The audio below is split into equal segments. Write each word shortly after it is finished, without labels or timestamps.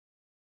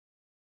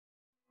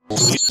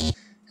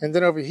And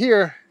then over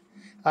here,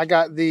 I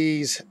got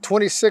these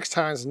 26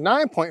 times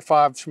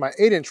 9.5 for my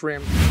 8-inch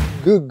rim.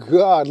 Good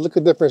God, look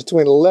at the difference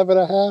between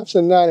 11.5s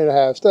and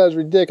 9.5s. That is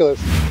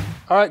ridiculous.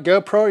 All right,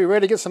 GoPro, you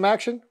ready to get some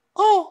action?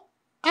 Oh,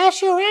 I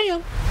sure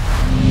am.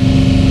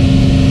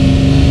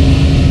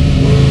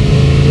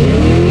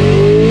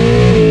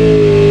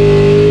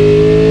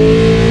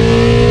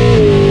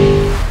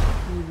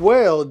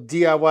 Well,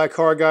 DIY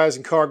car guys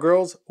and car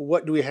girls,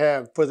 what do we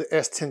have for the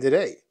S10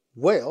 today?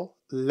 Well,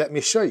 let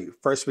me show you.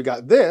 First, we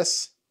got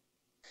this.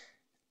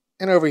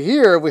 And over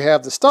here, we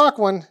have the stock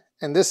one,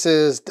 and this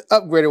is the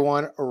upgraded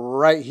one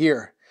right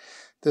here.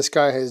 This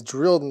guy has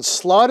drilled and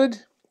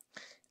slotted,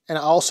 and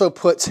I also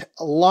put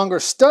longer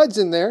studs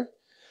in there,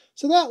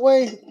 so that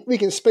way we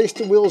can space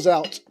the wheels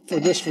out for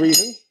this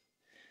reason.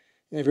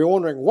 And if you're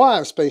wondering why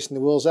I'm spacing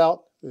the wheels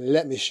out,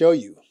 let me show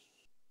you.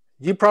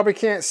 You probably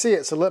can't see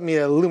it, so let me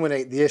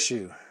illuminate the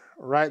issue.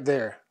 Right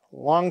there,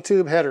 long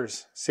tube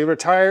headers. See where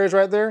the tire is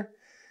right there?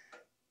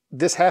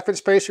 This 1/2-inch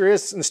spacer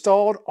is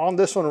installed on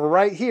this one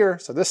right here,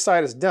 so this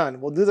side is done.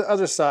 We'll do the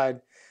other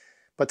side,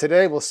 but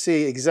today we'll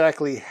see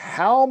exactly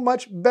how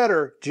much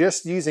better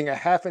just using a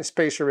 1/2-inch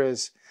spacer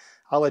is.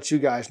 I'll let you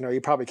guys know. You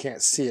probably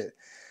can't see it,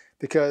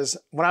 because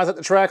when I was at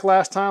the track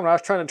last time, when I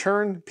was trying to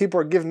turn, people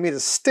were giving me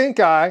the stink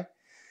eye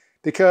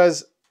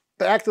because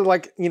they acted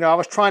like, you know, I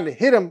was trying to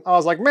hit them. I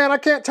was like, man, I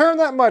can't turn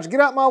that much.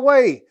 Get out my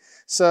way.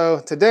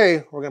 So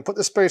today we're going to put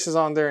the spacers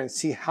on there and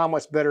see how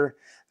much better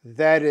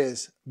that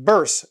is.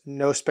 Burst,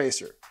 no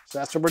spacer. So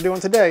that's what we're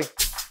doing today.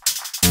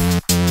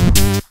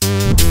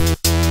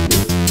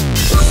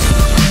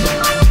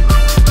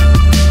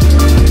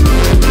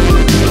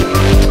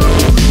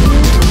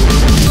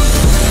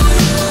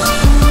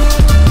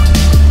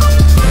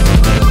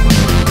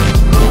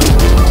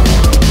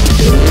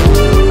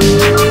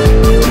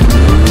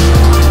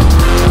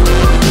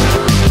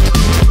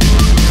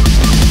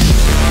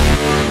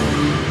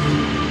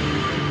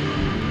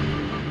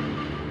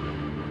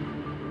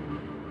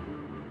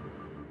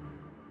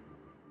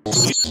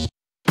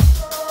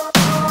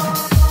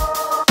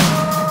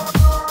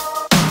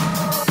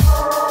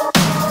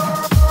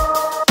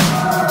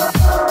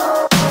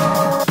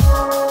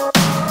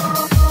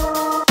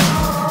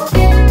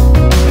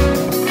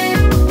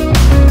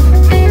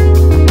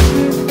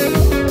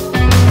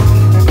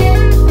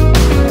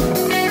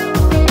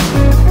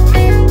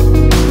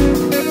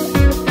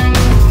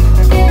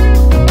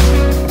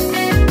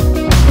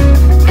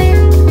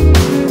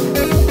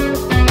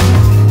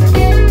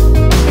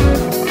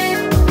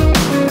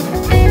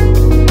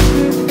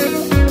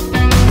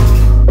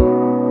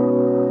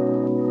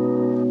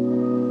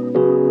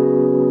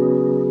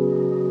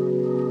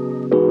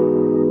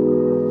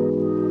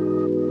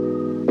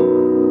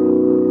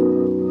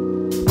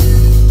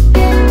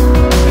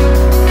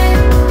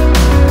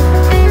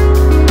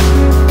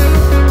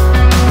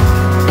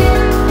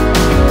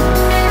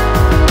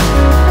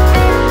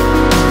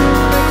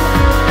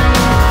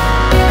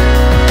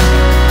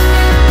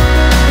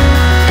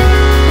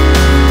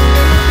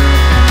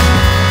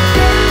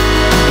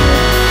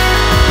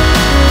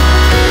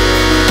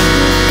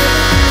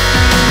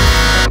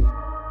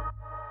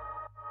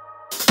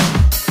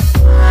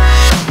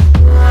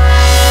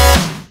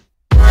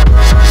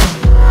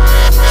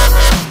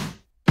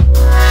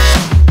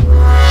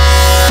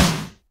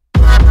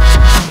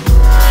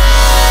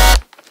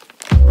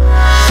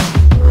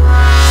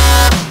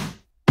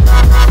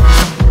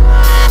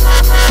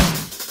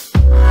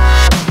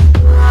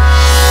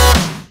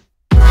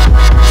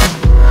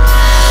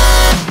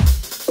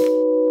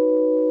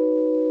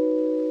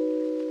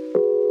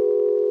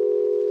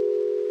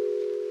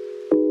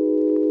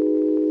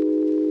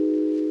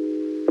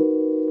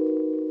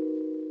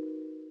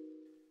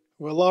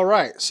 Well, all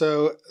right,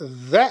 so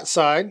that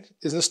side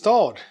is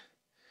installed.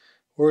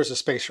 Where's the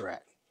spacer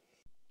at?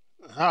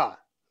 Ah,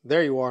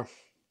 there you are.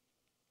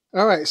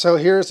 All right, so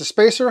here's the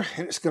spacer,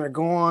 and it's gonna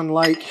go on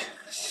like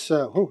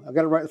so. Ooh, I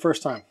got it right the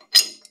first time.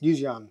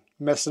 Usually I'm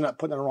messing up,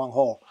 putting in the wrong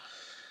hole.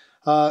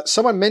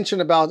 Someone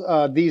mentioned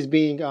about these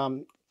being,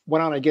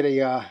 went on to get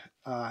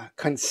a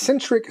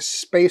concentric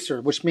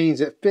spacer, which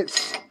means it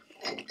fits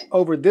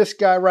over this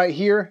guy right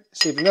here.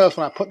 So if you notice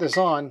when I put this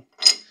on,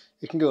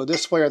 it can go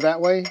this way or that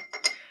way.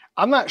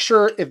 I'm not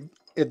sure if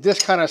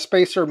this kind of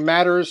spacer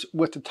matters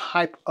with the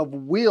type of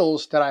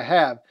wheels that I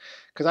have,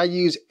 because I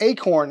use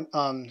Acorn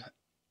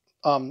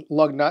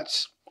lug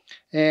nuts,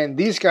 and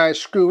these guys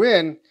screw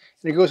in, and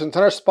it goes in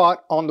another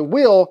spot on the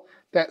wheel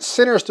that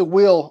centers the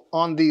wheel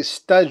on these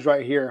studs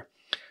right here.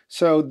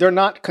 So they're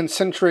not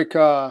concentric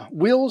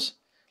wheels.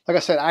 Like I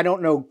said, I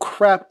don't know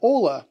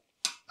crap-ola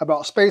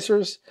about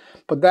spacers,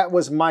 but that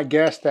was my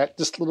guess, that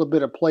just a little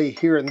bit of play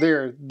here and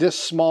there, this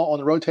small on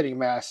the rotating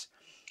mass,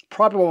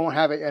 probably won't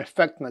have an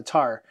effect on the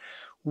tire.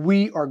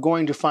 We are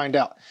going to find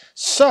out.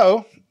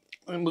 So,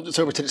 let me move this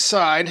over to the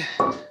side.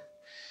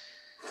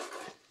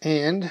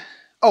 And,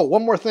 oh,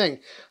 one more thing.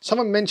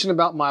 Someone mentioned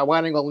about my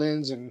wide angle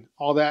lens and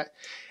all that.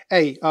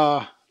 Hey,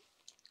 I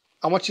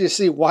want you to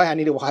see why I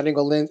need a wide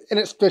angle lens, and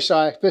it's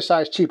fisheye.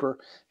 Fisheye is cheaper.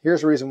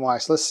 Here's the reason why.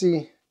 So let's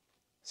see.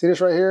 See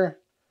this right here?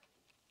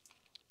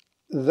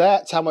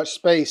 That's how much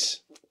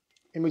space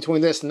in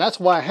between this. And that's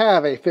why I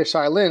have a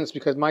fisheye lens,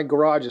 because my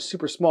garage is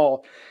super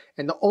small.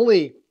 And the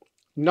only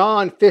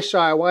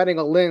non-fisheye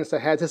wide-angle lens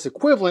that has this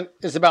equivalent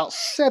is about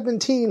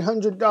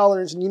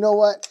 $1,700. And you know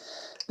what?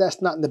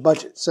 That's not in the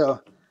budget.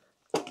 So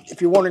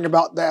if you're wondering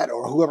about that,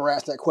 or whoever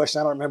asked that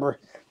question, I don't remember.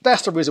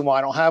 That's the reason why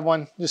I don't have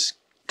one. Just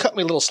cut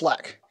me a little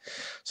slack.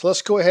 So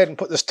let's go ahead and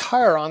put this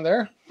tire on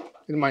there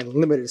in my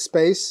limited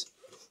space.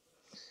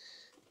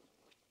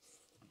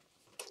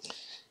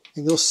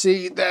 And you'll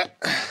see that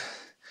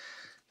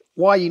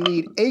why you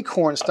need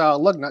acorn style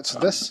lug nuts is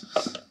this,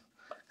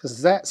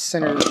 because that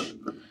centers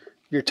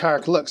your tire.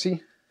 Look,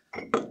 see,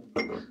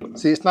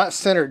 it's not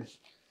centered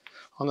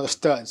on those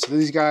studs. So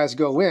these guys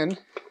go in.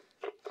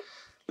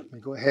 Let me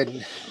go ahead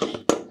and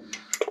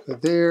go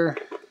there.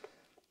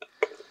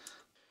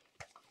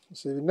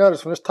 So you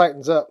notice when this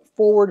tightens up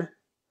forward,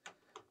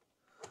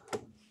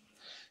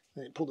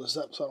 let me pull this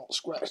up so I don't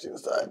scratch the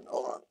inside.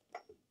 Hold on,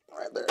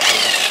 right there.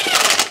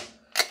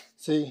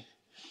 See,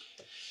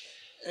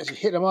 as you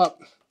hit them up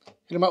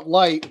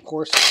light, of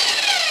course.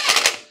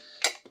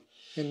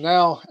 And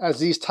now as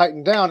these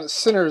tighten down, it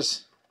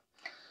centers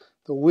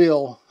the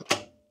wheel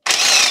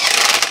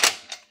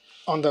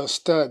on those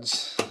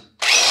studs.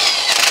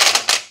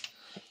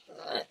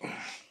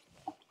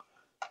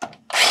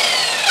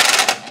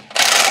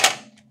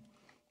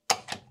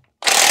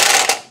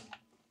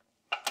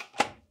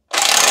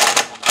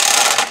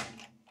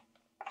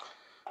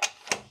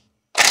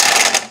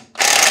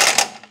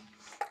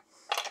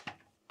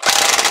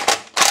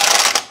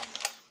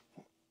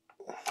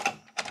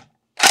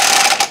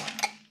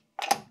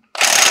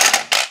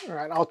 All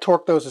right, I'll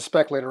torque those to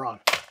spec later on.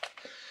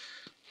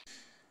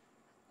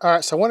 All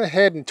right, so I went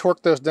ahead and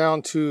torqued those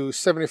down to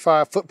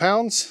 75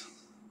 foot-pounds.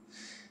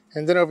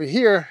 And then over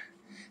here,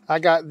 I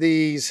got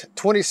these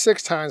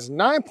 26 times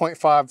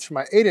 9.5 for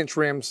my 8-inch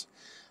rims.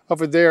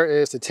 Over there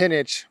is the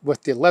 10-inch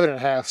with the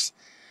 11.5s.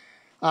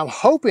 I'm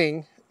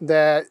hoping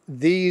that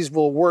these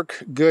will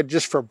work good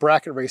just for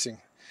bracket racing.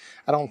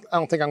 I don't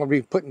think I'm gonna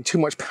be putting too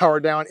much power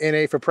down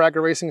NA for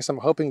bracket racing, so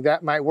I'm hoping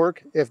that might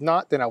work. If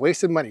not, then I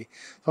wasted money. So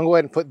I'm gonna go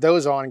ahead and put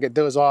those on and get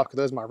those off, because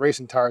those are my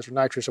racing tires for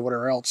nitrous or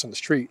whatever else on the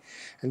street.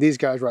 And these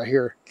guys right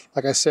here,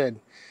 like I said,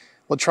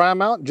 we'll try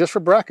them out just for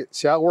bracket,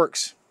 see how it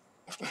works.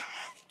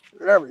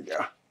 There we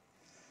go.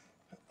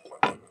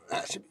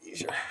 That should be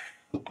easier.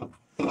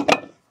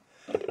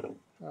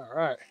 All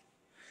right.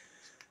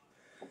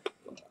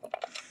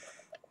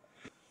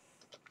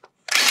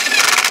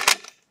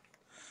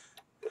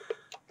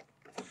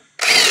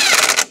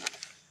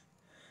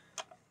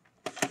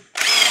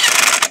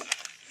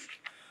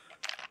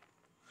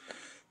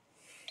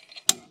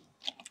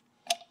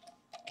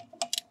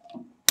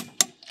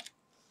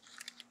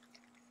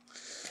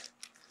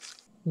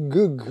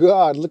 Good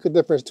God, look at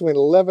the difference between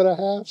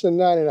 11.5s and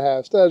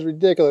 9.5s. That is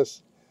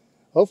ridiculous.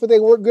 Hopefully they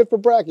work good for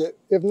bracket.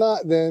 If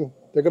not, then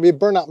they're gonna be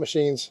burnout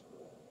machines.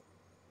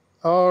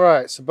 All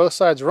right, so both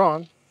sides are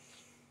on.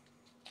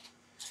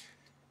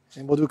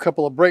 And we'll do a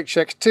couple of brake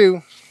checks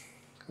too,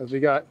 because we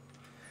got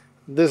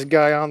this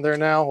guy on there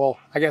now. Well,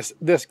 I guess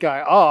this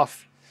guy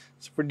off.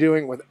 So we're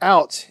doing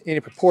without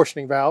any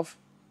proportioning valve.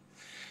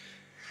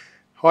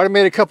 I already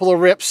made a couple of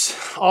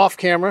rips off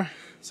camera.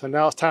 So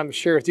now it's time to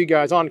share with you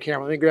guys on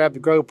camera. Let me grab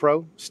the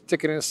GoPro,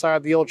 stick it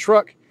inside the old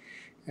truck,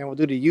 and we'll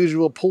do the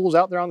usual pulls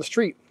out there on the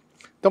street.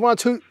 Don't want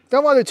to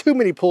do too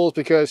many pulls,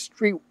 because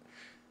street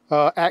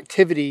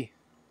activity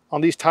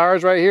on these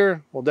tires right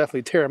here will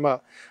definitely tear them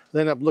up.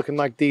 They'll end up looking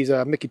like these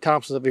Mickey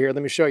Thompsons over here.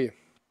 Let me show you.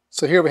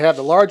 So here we have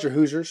the larger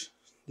Hoosiers.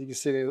 You can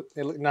see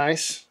they look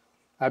nice.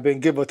 I've been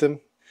good with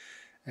them.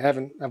 I've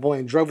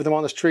only drove with them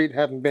on the street,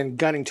 haven't been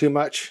gunning too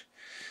much.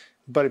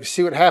 But if you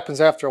see what happens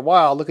after a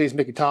while, look at these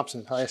Mickey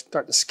Thompsons, how they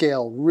start to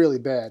scale really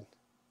bad.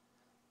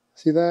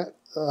 See that?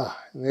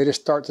 And they just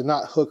start to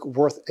not hook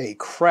worth a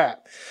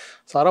crap.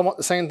 So I don't want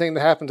the same thing to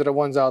happen to the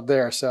ones out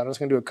there. So I'm just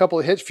gonna do a couple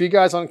of hits for you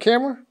guys on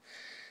camera,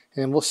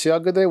 and we'll see how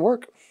good they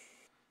work.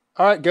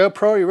 All right,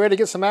 GoPro, you ready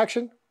to get some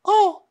action?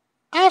 Oh,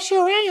 I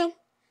sure am.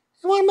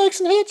 You want to make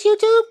some hits,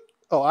 YouTube?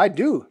 Oh, I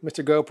do,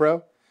 Mr.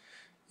 GoPro.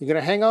 You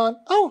gonna hang on?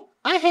 Oh,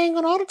 I hang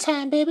on all the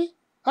time, baby.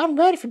 I'm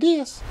ready for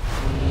this.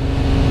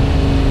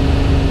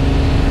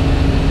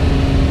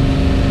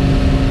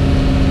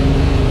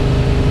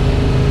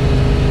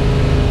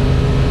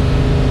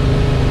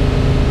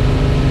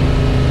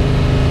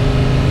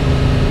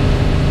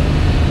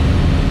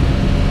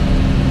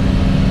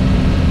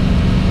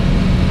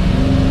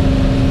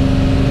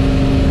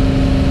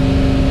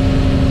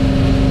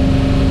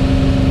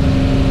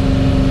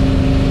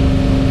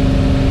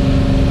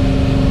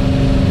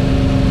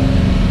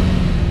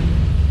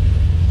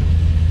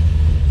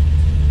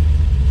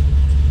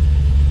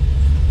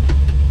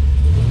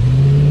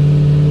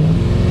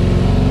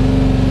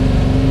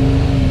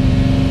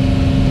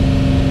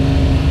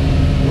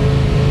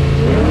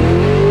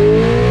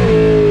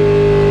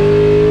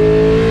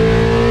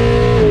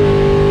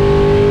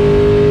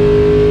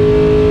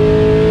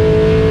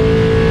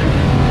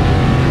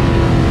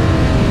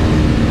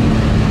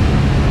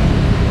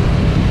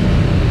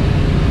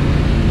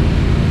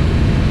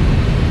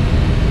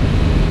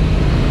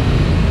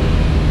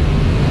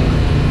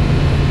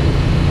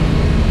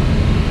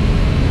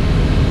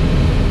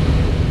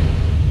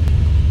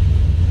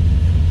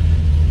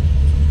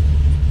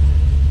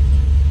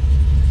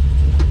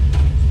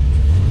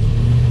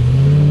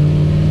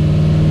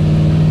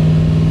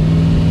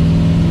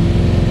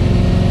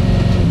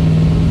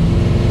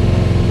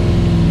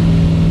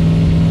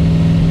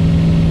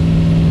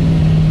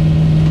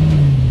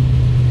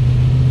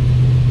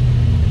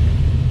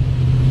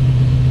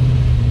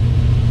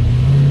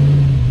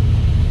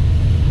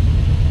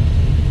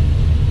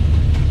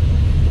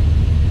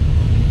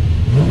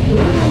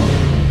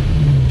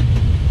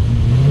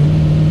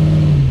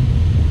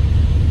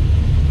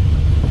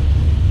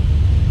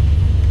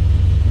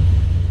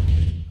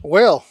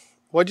 Well,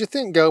 what'd you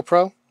think,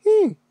 GoPro?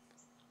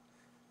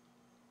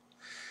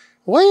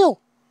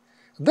 Well,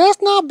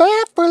 that's not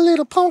bad for a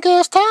little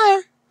punk-ass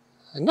tire.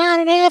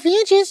 9.5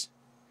 inches.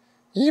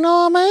 You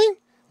know what I mean?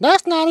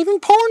 That's not even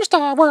porn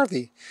star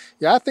worthy.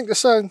 Yeah, I think the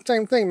same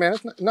thing, man.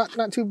 It's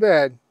not too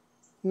bad.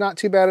 Not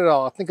too bad at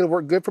all. I think it'll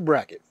work good for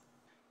bracket.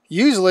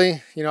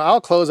 Usually,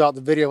 I'll close out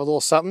the video with a little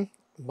something.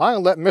 I'm gonna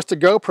let Mr.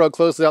 GoPro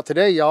close it out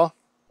today, y'all.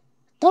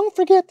 Don't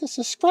forget to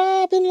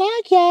subscribe and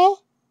like,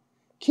 y'all.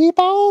 Keep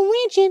on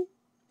wrenching.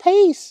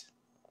 Peace.